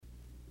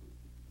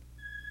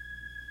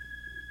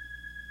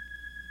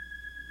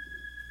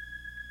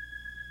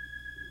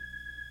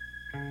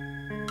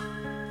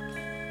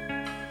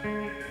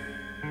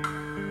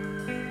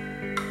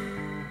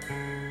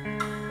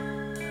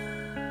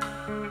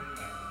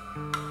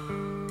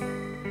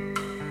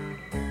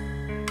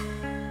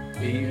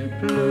Il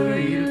pleut,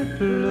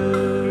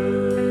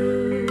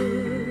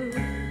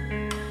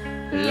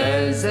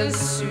 les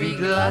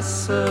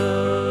essuie-glaces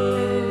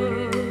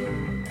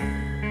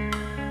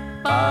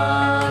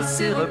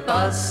passent et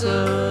repassent,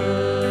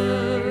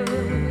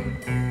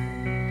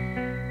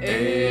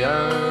 et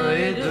un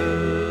et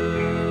deux.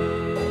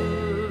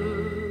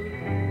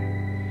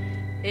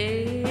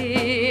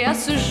 Et à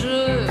ce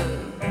jeu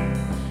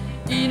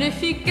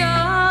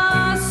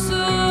inefficace,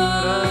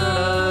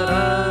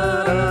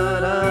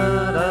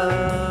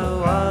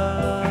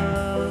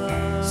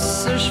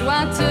 ce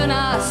joint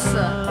tenace,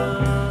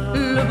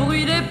 le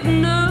bruit des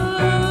pneus,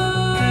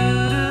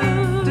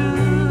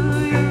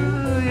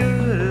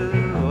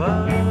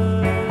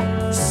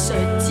 ce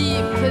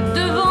type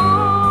devant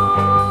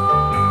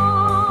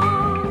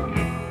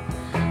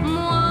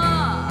moi,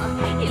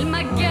 il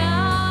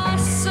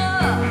m'agace.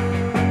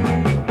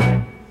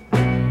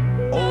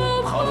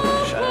 Au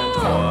prochain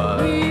droit,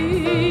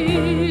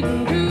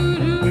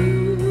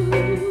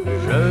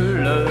 je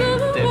le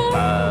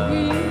dépasse.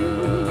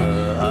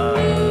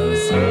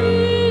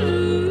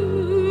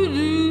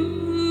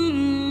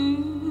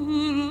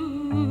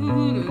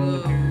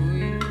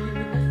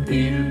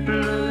 Il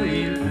pleut,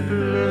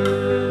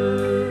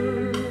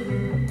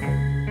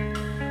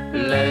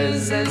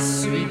 les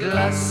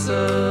essuie-glaces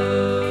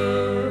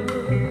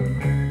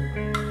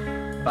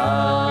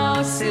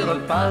passent et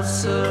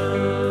repassent,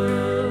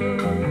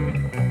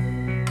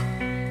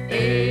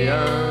 et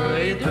un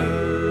et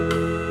deux.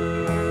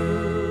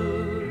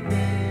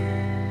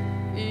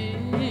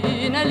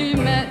 Une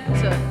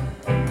allumette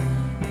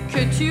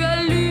que tu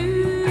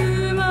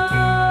allumes,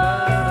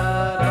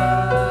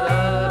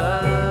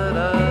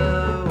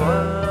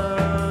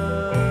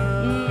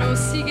 nos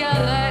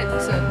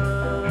cigarettes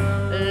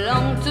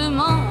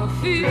lentement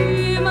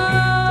fument.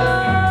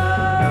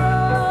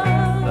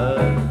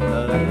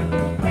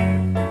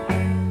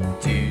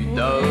 Tu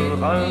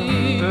dors un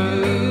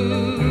peu,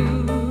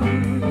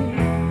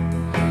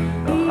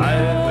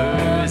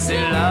 rêves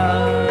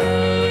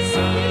hélas,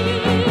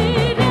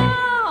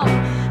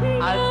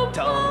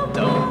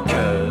 attendant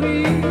que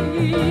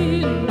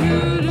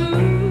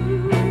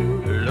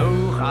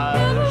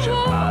l'orage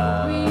passe.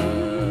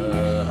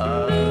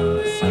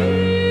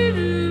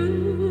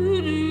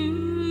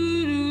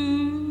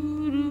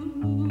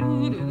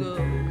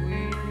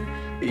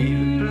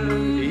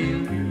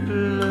 Il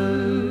pleut,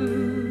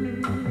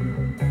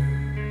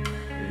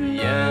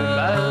 viens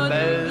ma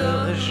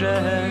bergère,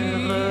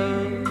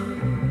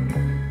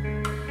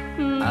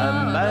 à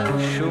ma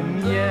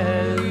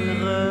chaumière,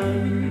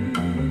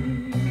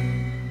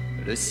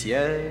 le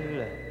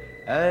ciel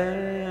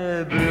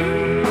est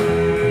bleu.